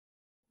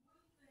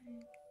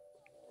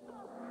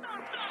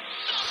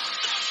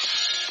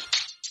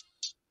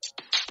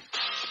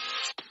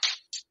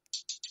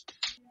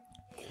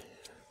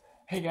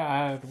Hey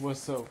guys,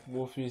 what's up?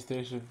 Wolfie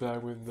Station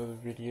back with another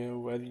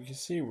video. As you can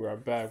see, we're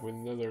back with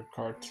another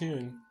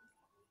cartoon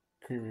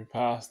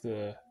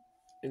creepypasta.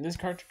 In this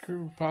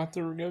cartoon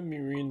creepypasta, we're gonna be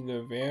reading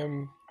the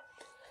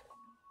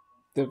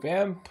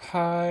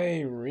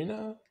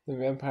vampirina.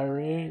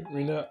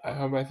 I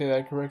hope I say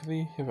that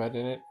correctly. If I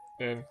didn't,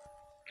 then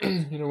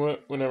you know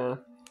what?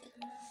 Whatever.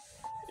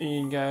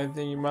 And you guys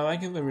think you might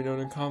like it? Let me know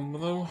in the comments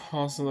below.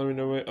 Also, let me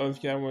know what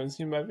else you guys want to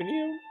see in my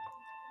video.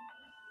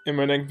 In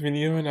my next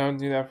video, and I'll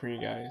do that for you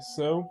guys.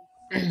 So,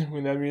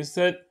 with that being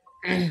said,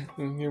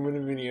 let's get with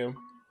the video.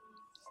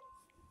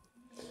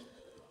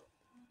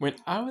 When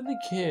I was a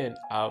kid,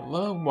 I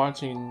loved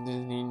watching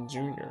Disney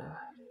Junior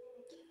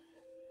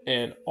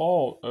and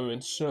all of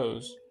its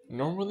shows.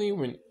 Normally,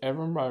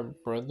 whenever my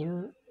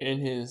brother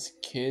and his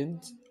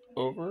kids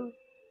over,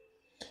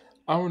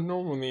 I would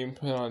normally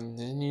put on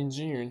Disney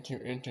Junior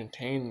to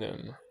entertain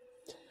them.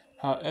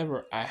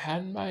 However, I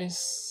had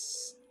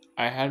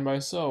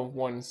myself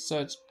one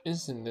such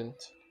incident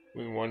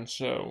with one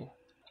show.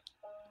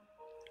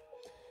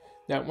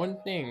 That one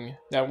being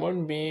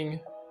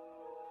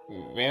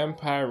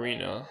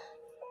Vampirina,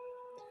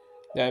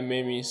 that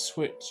made me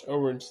switch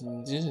over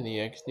to Disney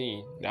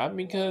XD. Not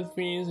because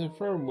Phineas and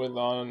Ferb was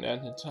on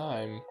at the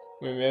time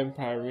when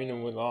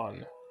Vampirina was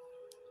on,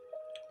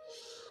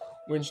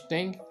 which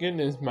thank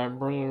goodness my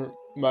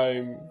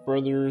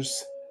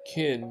brother's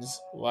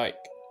kids like.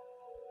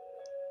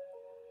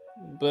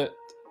 But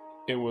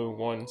it was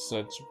one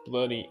such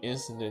bloody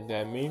incident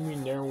that made me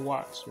never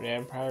watch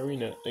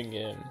Vampirina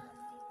again.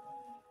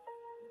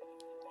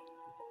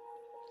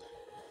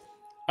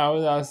 I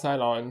was outside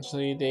on a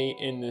chilly day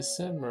in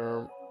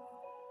December,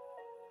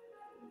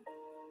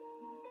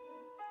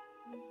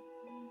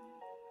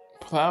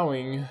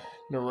 plowing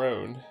the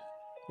road,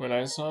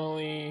 when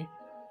suddenly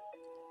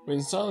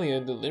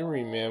a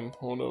delivery man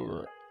pulled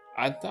over.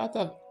 I thought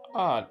that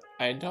odd.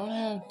 I don't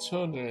have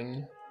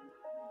children,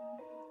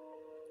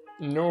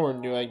 nor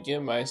do I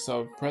give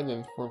myself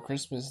presents for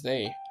Christmas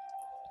Day.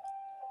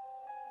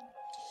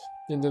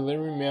 The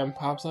delivery man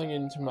pops something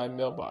into my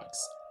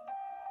mailbox.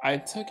 I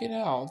took it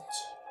out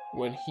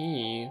what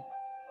he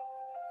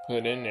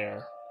put in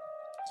there,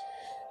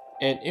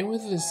 and it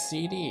was a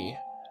CD,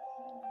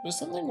 but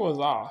something was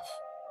off.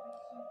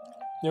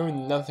 There was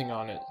nothing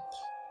on it.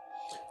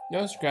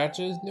 No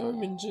scratches, no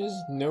images,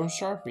 no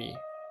Sharpie.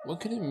 What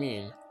could it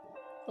mean?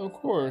 Of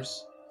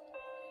course,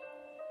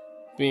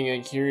 being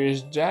a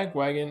curious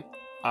jackwagon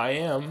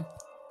I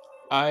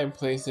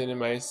placed it in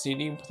my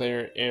CD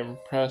player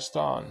and pressed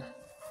on.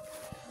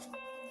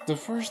 The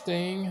first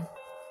thing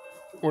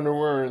were the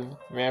word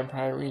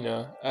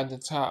Vampirina at the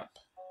top,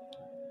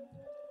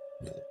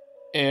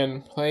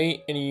 and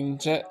play and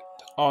eject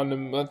on the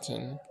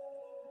button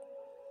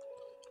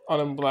on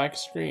a black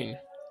screen.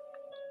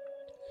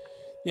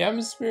 The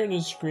atmosphere of the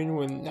screen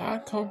was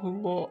not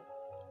comfortable,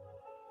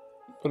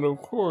 but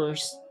of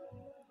course,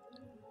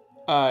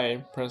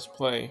 I pressed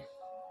play.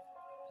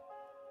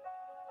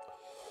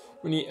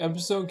 When the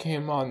episode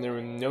came on, there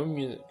was no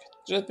music,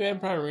 just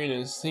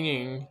Vampirina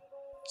singing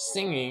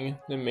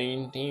the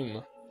main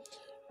theme.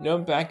 No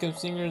backup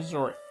singers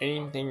or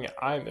anything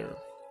either.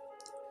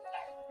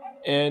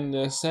 And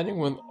the setting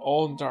was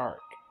all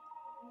dark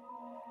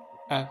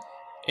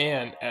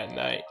and at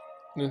night.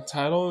 The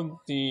title of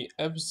the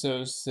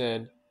episode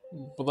said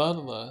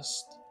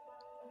Bloodlust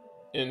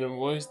in a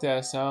voice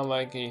that sounded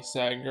like a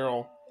sad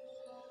girl.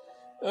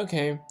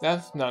 Okay,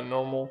 that's not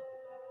normal.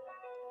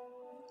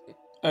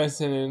 I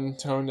said in a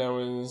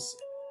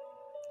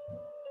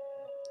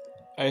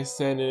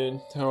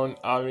tone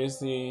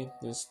obviously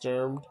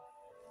disturbed.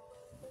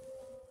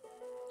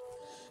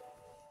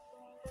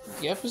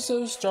 The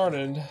episode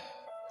started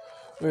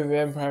with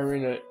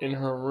Vampirina in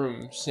her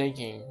room,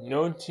 shaking.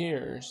 No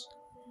tears,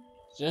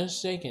 just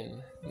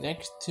shaking.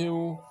 Next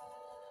to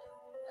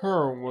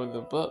her was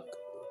a book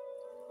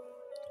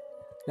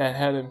that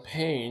had a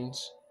page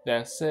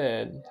that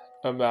said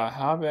about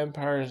how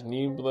vampires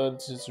need blood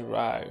to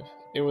survive.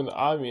 It was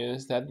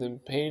obvious that the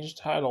page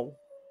title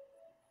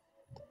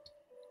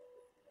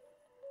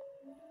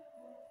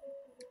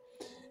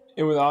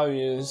It was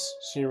obvious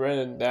she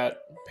read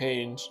that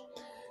page.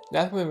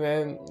 That's when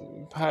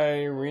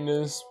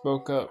Vampirina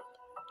spoke up.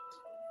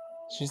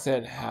 She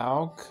said,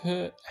 How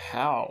could I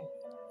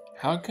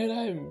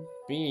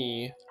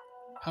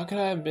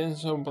have been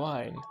so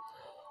blind?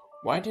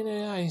 Why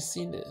didn't I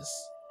see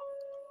this?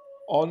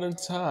 All the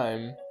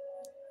time,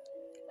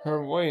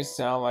 her voice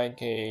sounded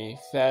like a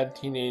sad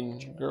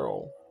teenage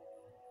girl.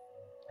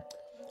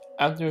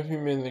 After a few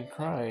minutes of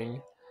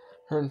crying,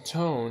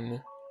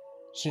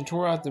 she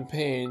tore out the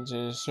page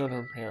and showed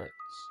her parents,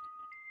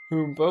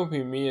 who both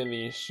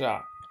immediately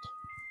shocked.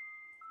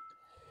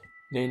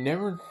 They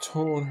never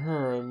told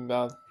her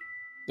about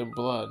the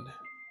blood.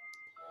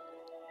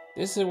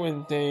 This is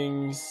when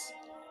things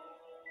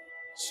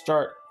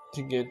start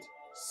to get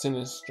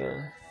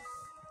sinister.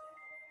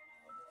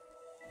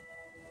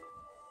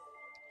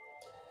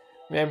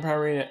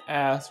 Vampirina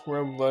asked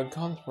where blood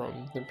comes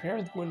from. The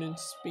parents wouldn't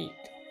speak.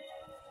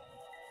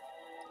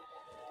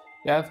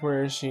 That's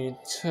where she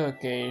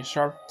took a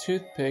sharp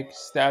toothpick,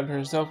 stabbed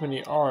herself in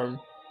the arm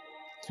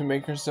to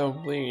make herself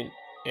bleed,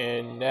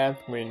 and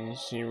that's when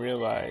she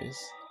realized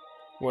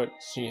what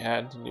she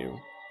had to do.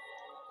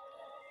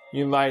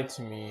 You lied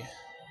to me.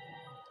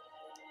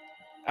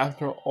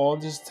 After all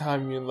this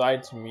time, you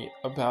lied to me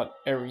about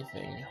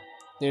everything.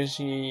 Then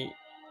she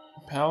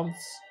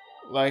pounced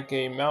like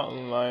a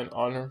mountain lion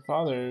on her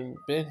father and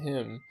bit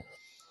him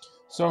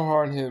so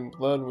hard his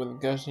blood was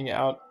gushing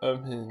out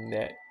of his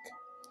neck.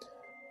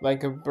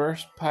 Like a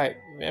burst pipe,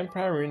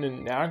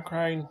 Vampirina now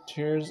cried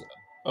tears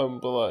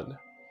of blood,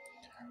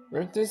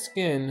 ripped the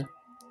skin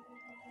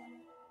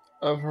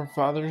of her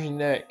father's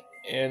neck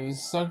and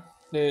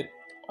sucked it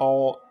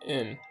all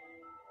in.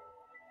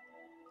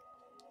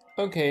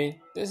 Okay,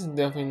 this is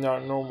definitely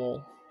not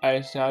normal,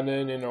 I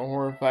shouted in a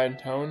horrified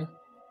tone.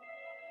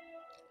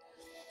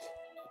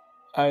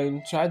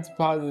 I tried to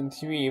pause the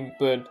TV,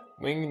 but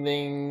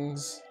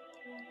Wingding's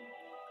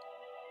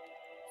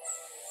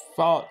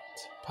font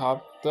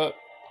popped up.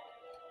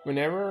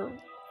 Whenever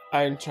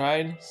I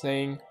tried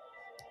saying,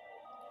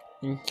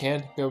 you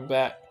can't go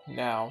back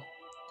now,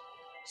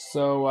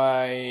 so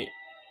I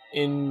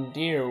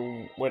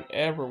endure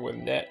whatever was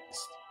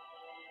next.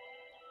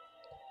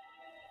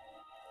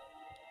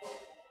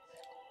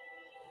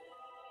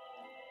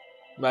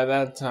 By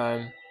the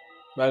time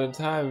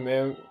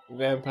Vampirina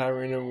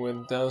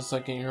was done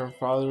sucking her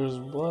father's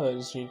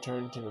blood, she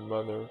turned to the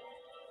mother,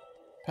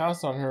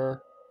 pounced on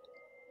her,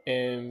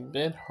 and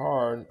bit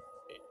hard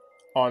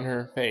on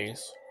her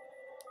face.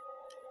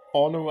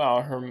 All the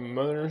while, her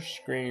mother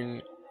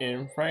screamed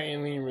in a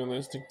frighteningly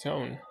realistic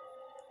tone.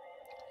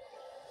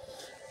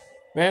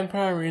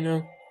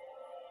 Vampirina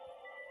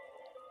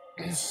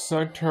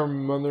sucked her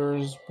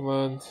mother's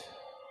blood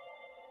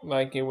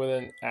like it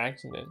was an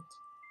accident.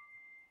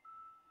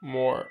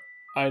 More.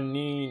 I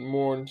need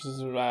more to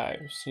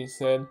survive, she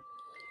said,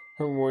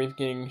 her voice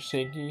getting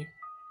shaky.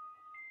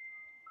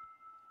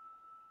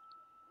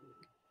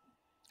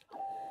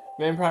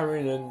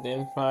 Vampirina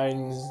then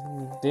finds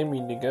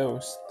Demi the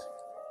ghost,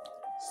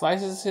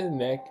 slices his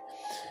neck,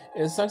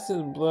 and sucks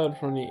his blood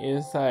from the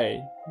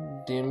inside,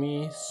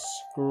 Demi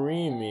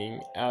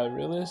screaming as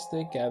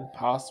realistic as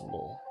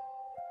possible.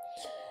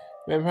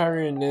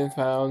 Vampirina then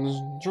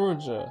finds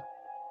Georgia,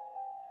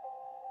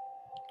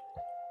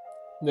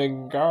 the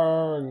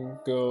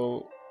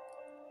gargoyle,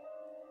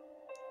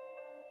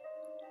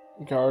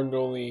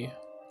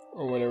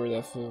 or whatever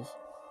that is.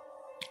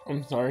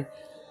 I'm sorry.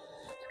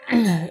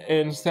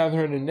 And stabbed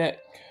her in the neck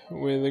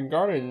with a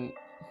garden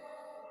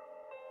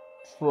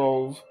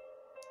trove.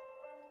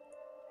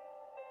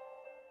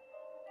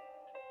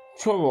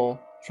 Trouble,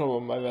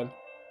 my bad.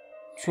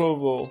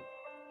 Trouble.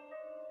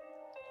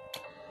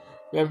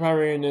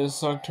 Vampirina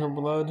sucked her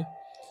blood,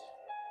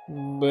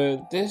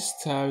 but this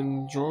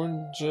time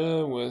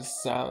Georgia was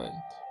silent.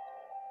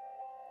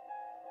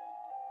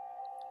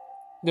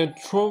 The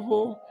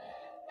trouble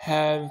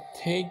had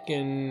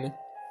taken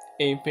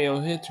a fatal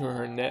hit to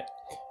her neck.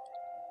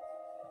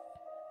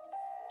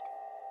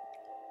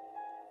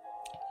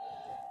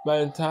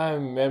 By the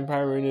time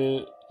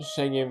Vampirina,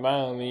 shaking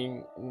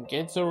violently,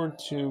 gets over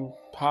to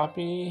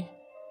Poppy's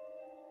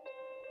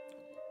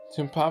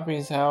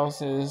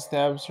house and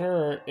stabs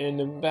her in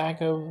the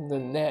back of the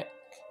neck.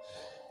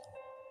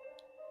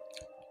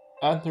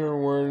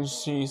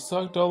 Afterwards, she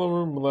sucked all of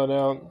her blood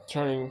out,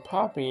 turning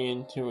Poppy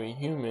into a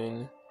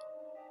human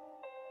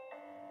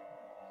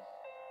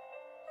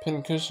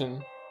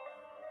pincushion.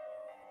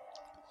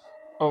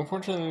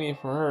 Unfortunately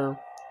for her,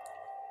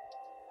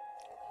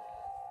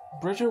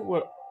 Bridget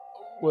was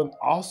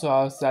also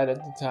outside at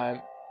the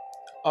time,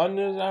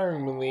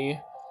 undesirably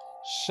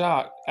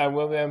shocked at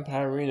what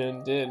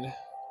Vampirina did.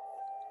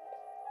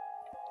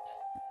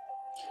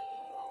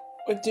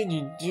 What did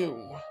you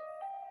do?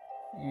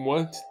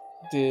 What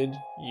did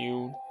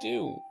you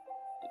do?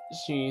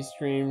 She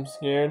screamed,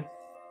 scared.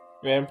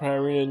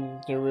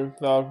 Vampirina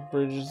ripped off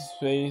Bridget's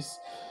face,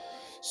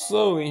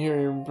 slowly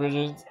hearing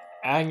Bridget's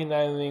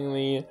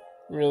agonizingly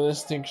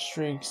realistic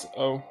shrieks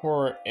of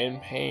horror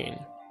and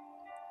pain.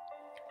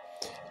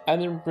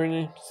 After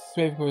Bridget's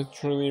face was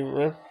truly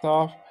ripped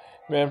off,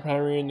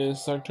 Vampirina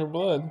sucked her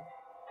blood.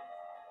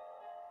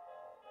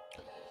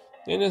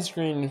 Then the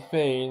screen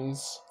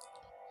fades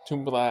to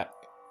black.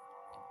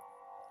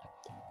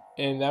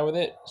 And that was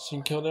it.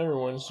 She killed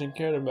everyone she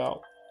cared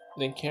about.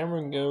 The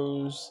camera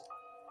goes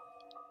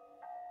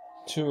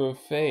to a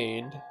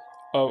fade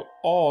of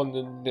all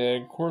the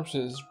dead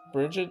corpses.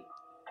 Bridget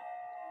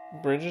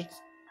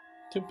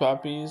to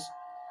Poppy's,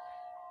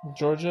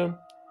 Georgia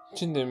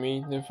to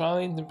Demi, then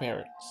finally the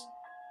parents.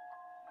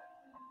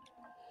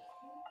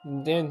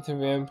 Then to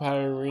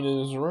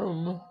Vampirina's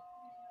room,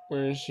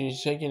 where she's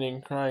shaking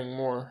and crying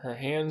more, her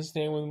hands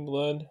stained with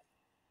blood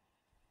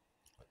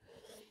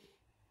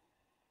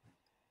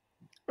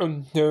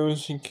of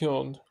those she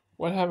killed.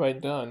 What have I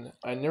done?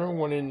 I never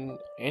wanted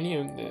any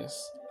of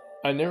this.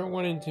 I never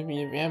wanted to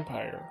be a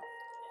vampire.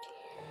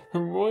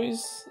 Her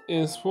voice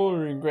is full of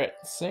regret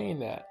saying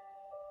that.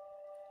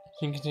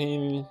 She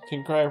continued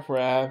to cry for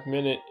a half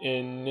minute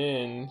and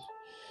then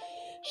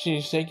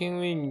She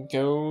shakingly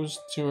goes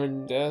to her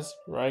desk,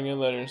 writing a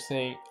letter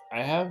saying,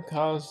 I have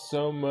caused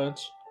so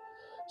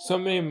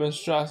many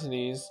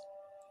monstrosities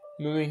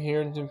moving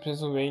here to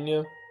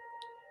Pennsylvania.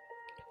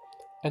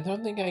 I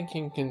don't think I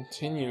can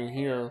continue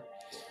here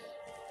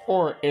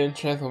or in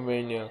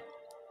Transylvania.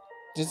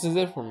 This is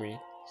it for me.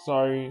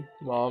 Sorry,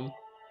 Mom.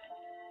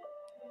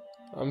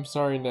 I'm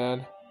sorry,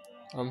 Dad.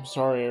 I'm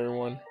sorry,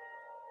 everyone.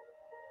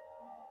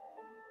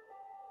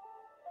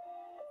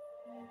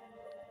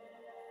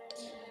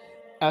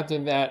 After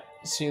that,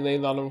 she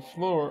lays on the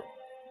floor.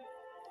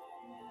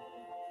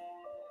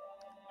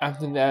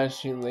 After that,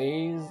 she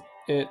lays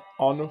it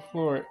on the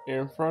floor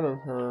in front of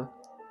her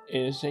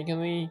and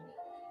shakingly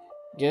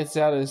gets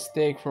out a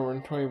steak from her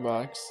toy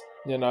box.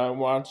 Then I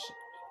watch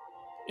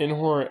in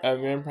horror as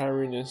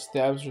vampirina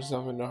stabs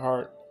herself in the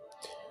heart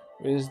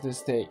with the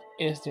steak,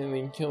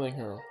 instantly killing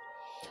her.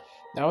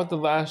 That was the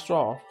last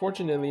straw.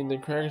 Fortunately, the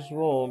credits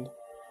rolled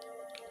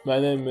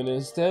by then, but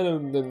instead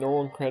of the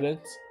normal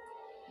credits,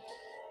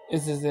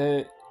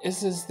 instead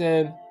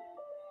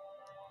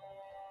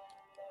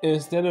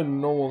of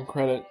normal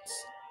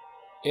credits,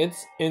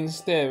 it's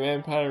instead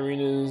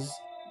Vampirina's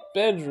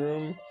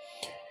bedroom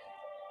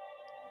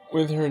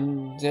with her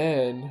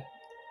dead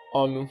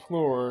on the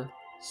floor,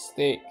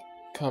 steak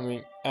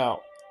coming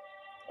out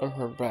of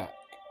her back.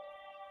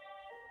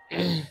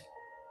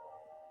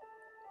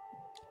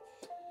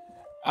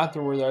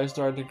 Afterwards, I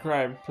started to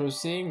cry,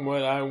 proceeding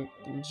what I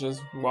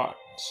just watched.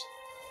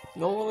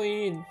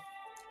 Normally,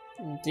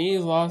 these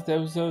lost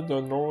episodes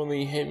don't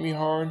normally hit me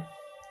hard.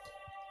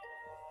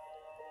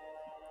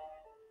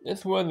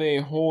 This was a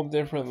whole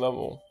different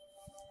level.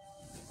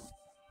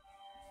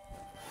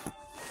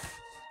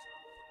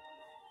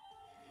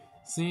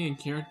 Seeing a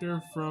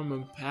character from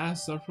a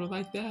past suffer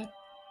like that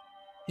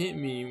hit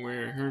me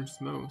where it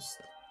hurts most.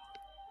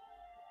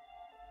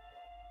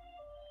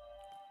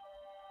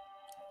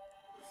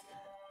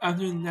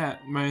 After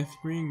that, my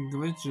screen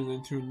glitches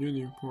into a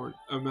news report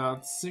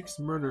about 6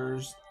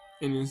 murders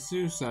and a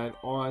suicide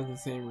all as the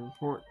same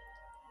report.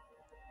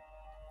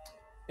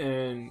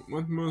 And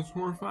what's most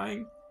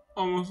horrifying,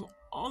 almost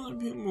all the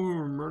people who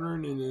were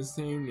murdered in the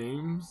same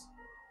names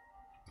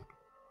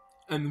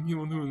and the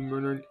people who were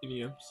murdered in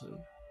the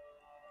episode.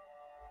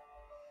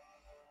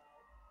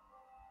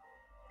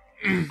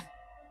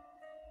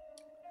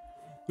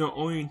 The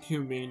only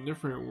two being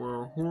different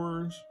were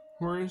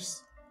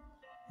Horace,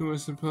 who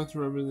was supposed to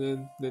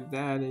represent the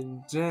dad,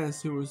 and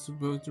Jess, who was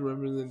supposed to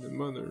represent the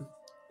mother.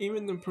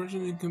 Even the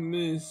person who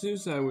committed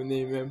suicide was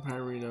named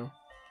Vampirina.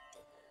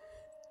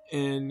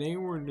 And they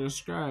were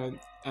described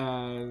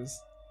as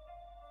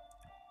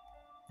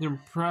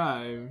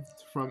deprived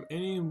from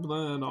any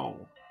blood at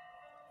all.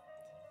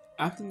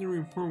 After the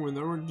report was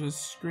over, the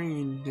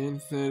screen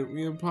then said,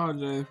 we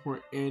apologize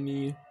for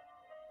any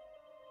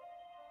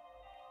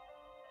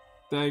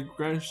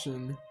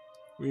digression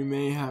we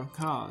may have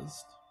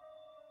caused.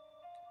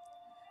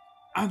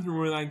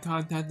 Afterward, I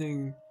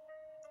contacted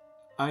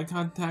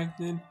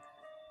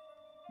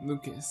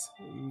Lucas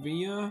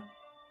via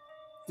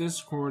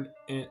Discord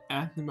and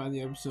asked about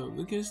the episode.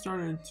 Lucas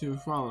started to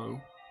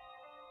follow.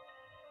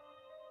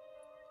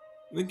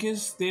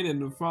 Lucas stated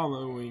the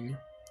following: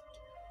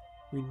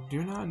 we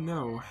do not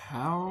know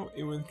how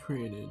it was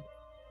created,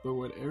 but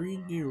whatever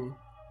you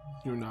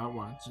do not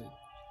watch it,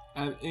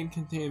 as it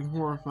contains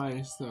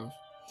horrifying stuff.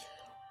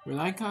 When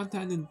I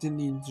contacted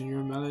Disney Jr.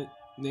 about it,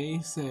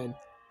 they said,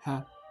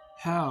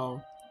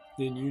 how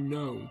did you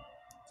know?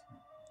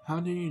 How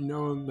did you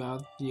know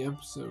about the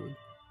episode?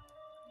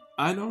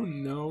 I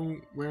don't know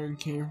where it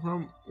came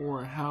from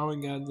or how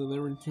it got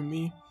delivered to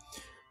me,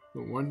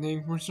 but one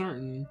thing for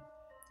certain,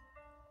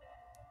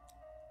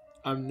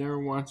 I'm never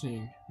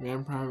watching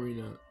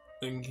Vampirina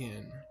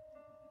again.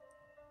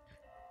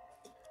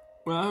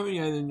 Well, I hope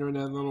you guys enjoyed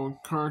that little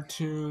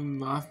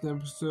cartoon lost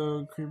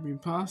episode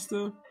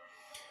creepypasta.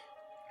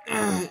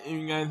 If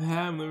you guys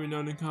have, let me know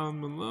in the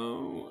comments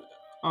below.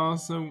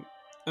 Also,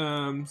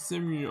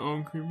 send me your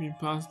own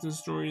creepypasta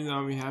stories.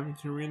 I'll be happy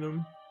to read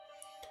them.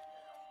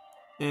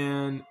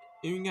 And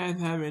if you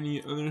guys have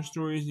any other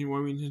stories you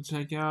want me to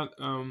check out,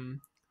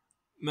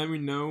 let me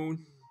know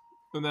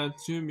of that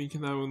too,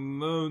 because I would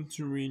love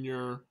to read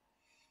your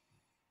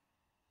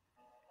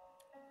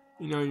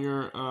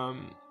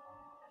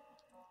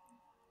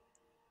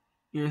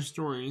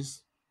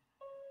stories.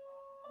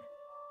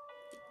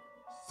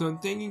 So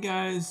thank you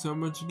guys so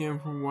much again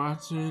for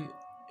watching,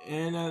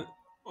 and as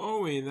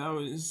always, I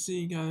will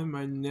see you guys in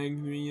my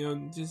next video.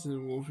 This is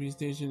Wolfie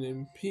Station,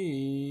 and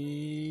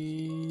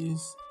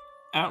peace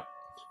out.